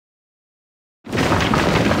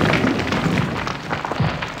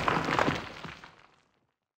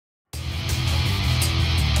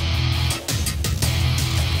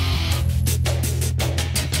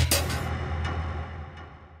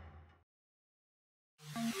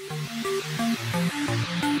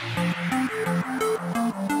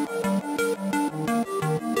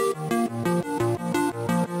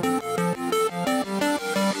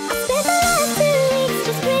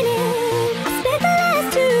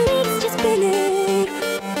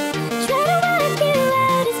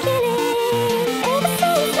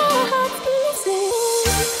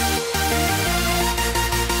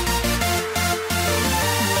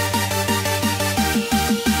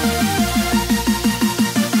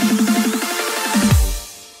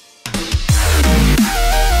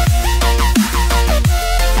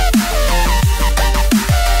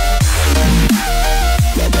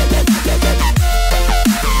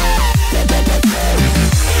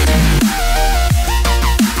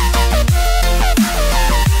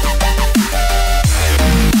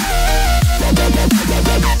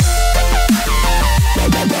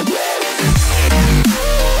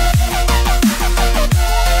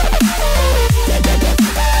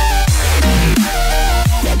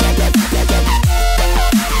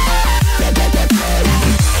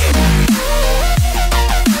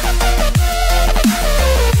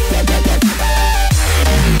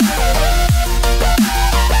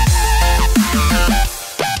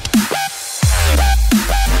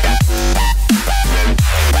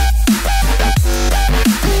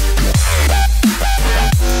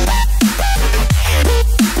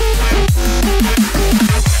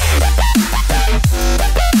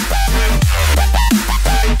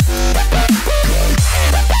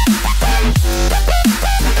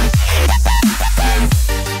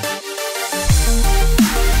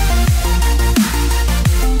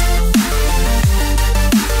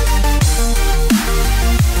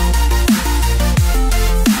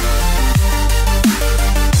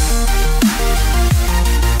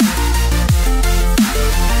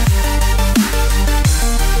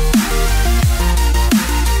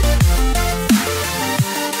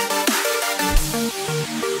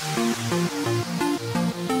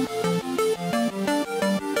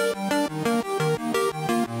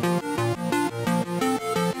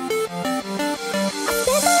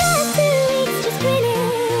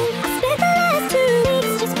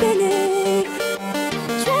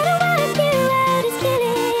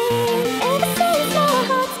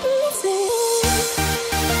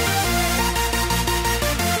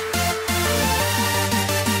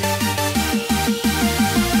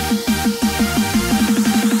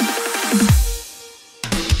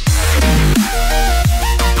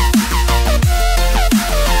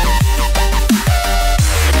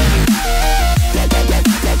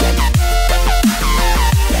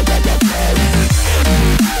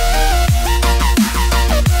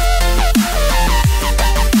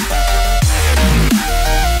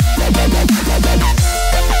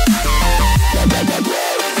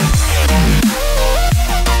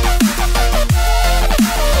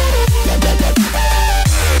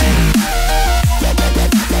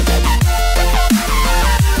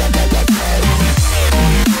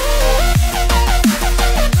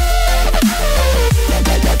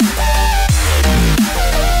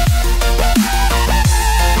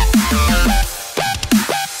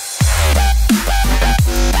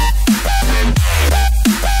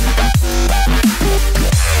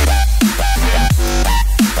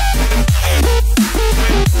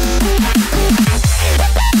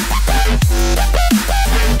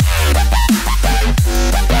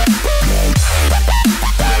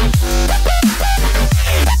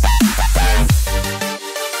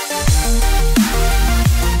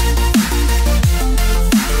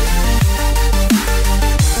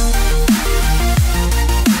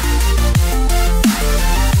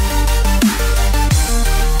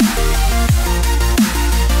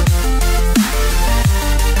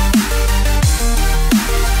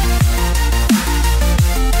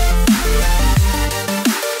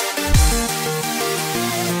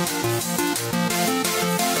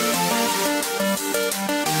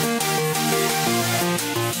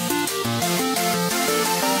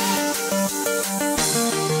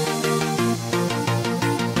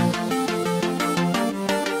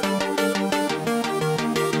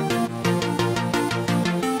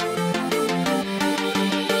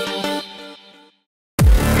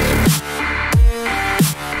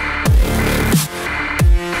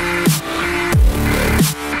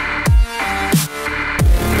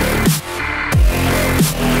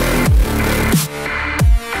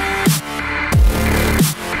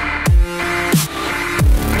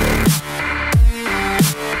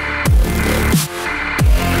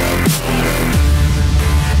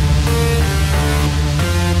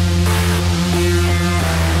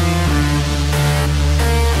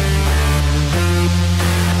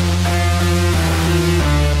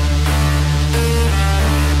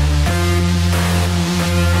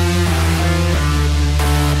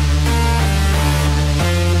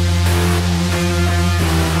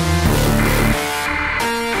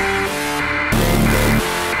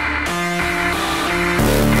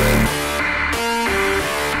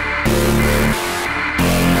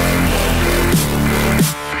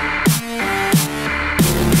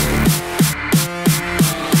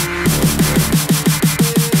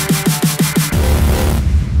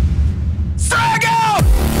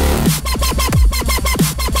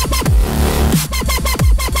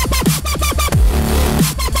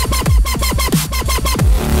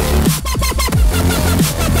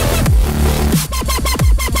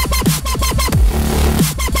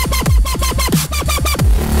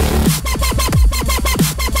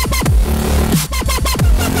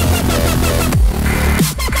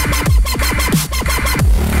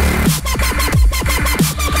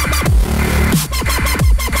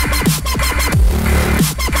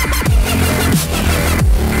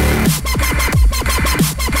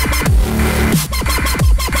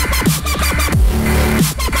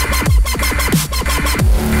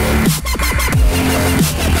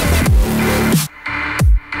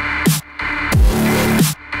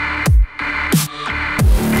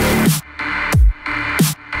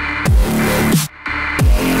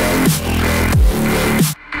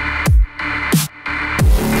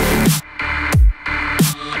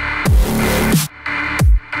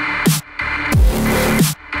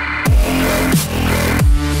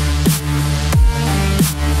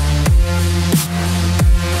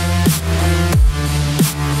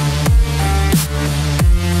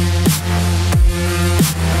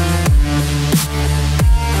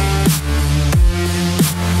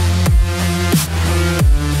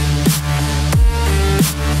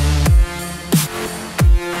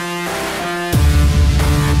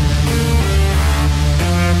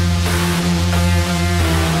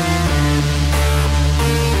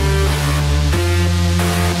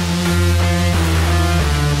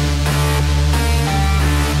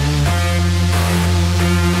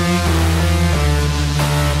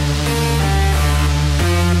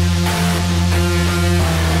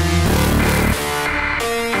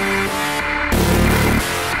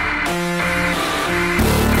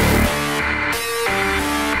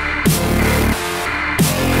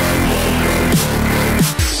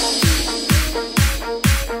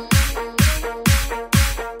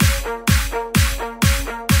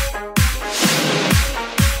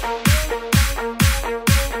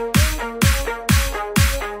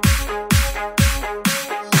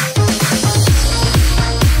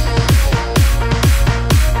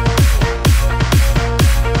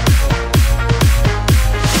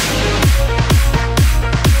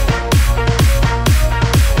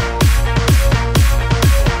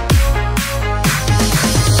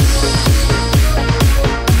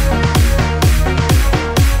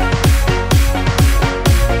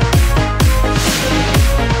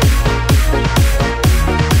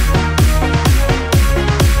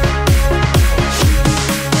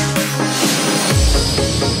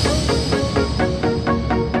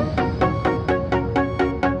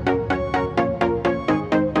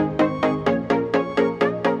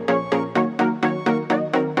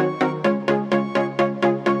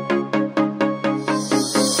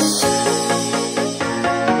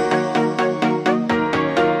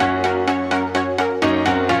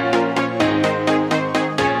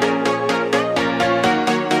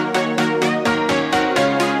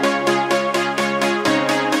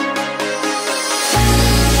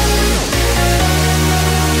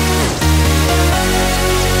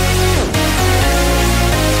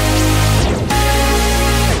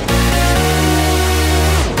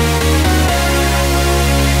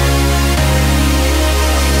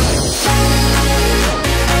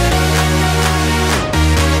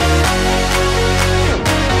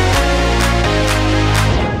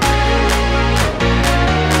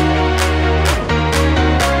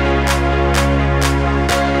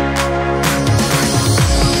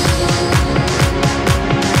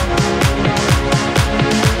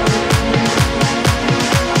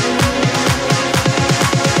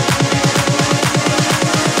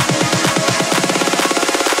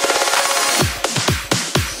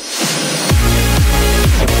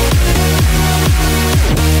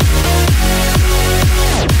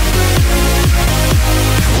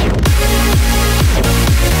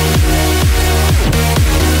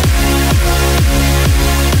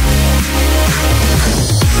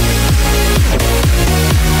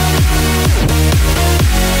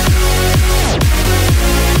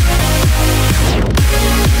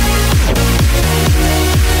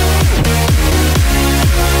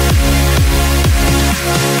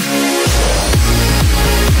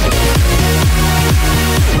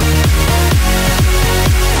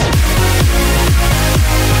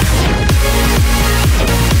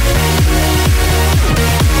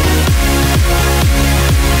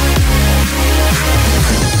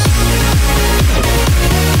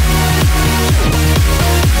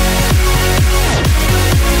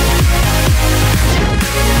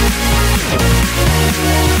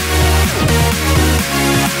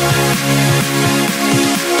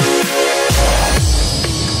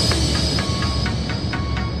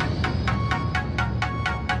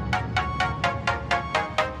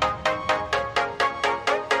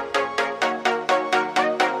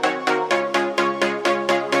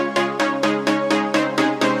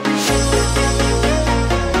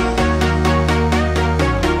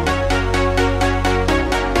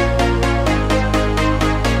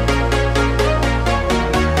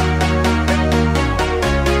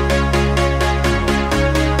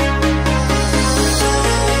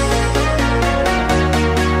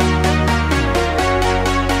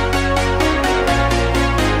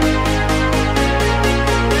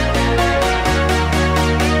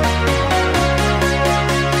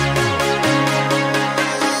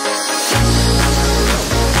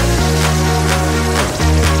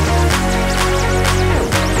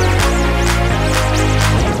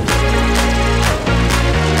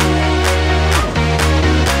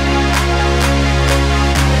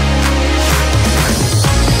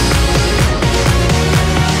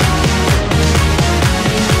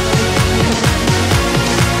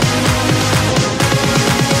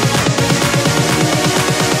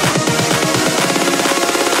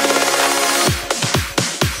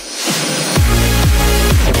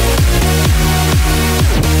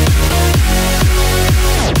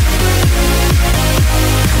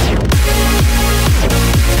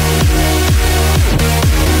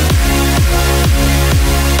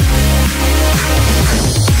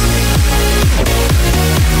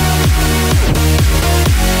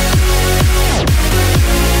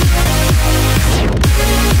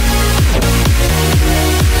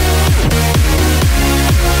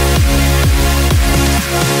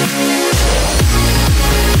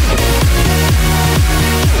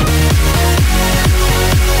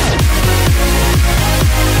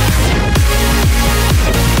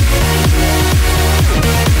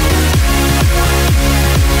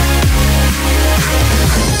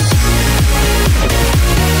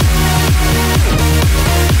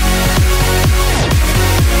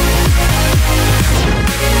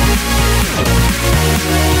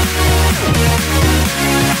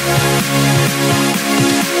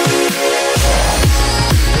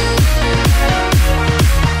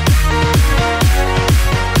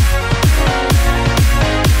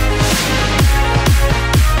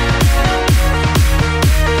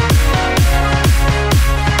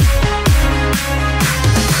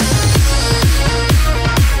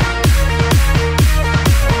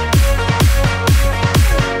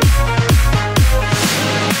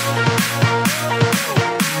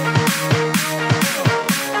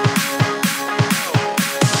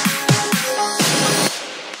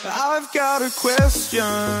without a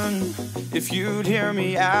question. If you'd hear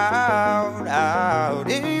me out.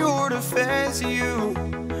 In your defense, you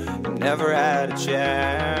never had a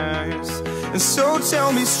chance. And so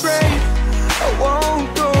tell me straight, I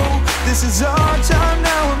won't go. This is our time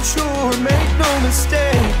now, I'm sure. Make no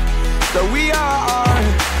mistake that we are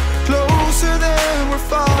closer than we're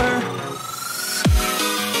far.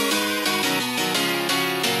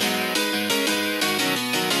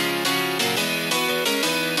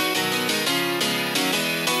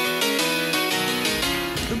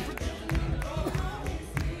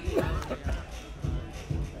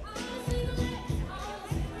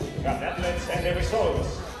 Got athletes and the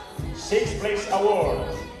results. 6th place award.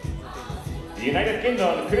 United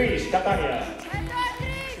Kingdom, Chris Catania.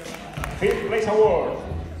 5th place award.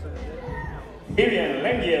 Vivian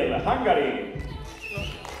Lengyel, Hungary.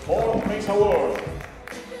 4th place award.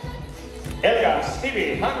 Elga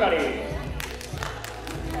Stevie, Hungary.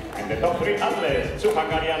 And the top 3 athletes, 2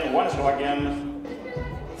 Hungarian, 1 Slovakian.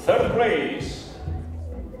 3rd place.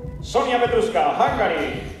 Sonia Petruska,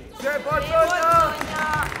 Hungary.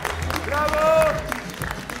 Bravo!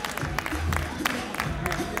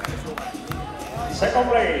 2nd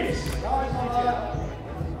place.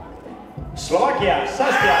 Slovakia,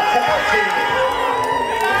 Saskia Czapocki.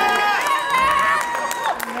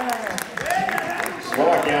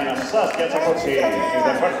 Slovakian Saskia Czapocki is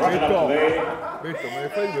the first runner up today. Vito, me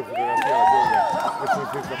fai 2 fotografie alla giornata e sono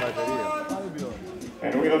questa batteria.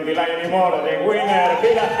 And we don't delay anymore. The winner,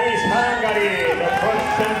 Bikini, Hungary, the first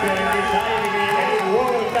champion in this IBB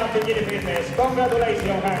World Cup Bikini Fitness.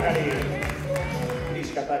 Congratulations, Hungary. Chris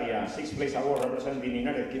Kataria, 6th place award representing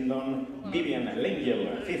United Kingdom. Vivian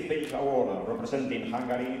Lengyel, 5th place award representing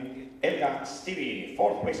Hungary. Elga Stevie,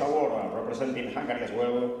 4th place award representing Hungary as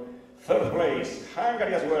well. 3rd place,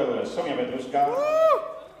 Hungary as well, Sonia Petruska.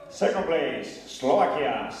 2nd place,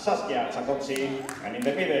 Slovakia, Saskia Czapocki. And in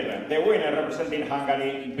the middle, the winner representing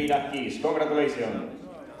Hungary, Bikini. Congratulations.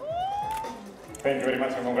 Thank you very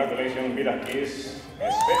much and congratulations, Bikini. A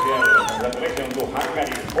special congratulations to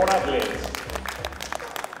Hungary, 4 athletes.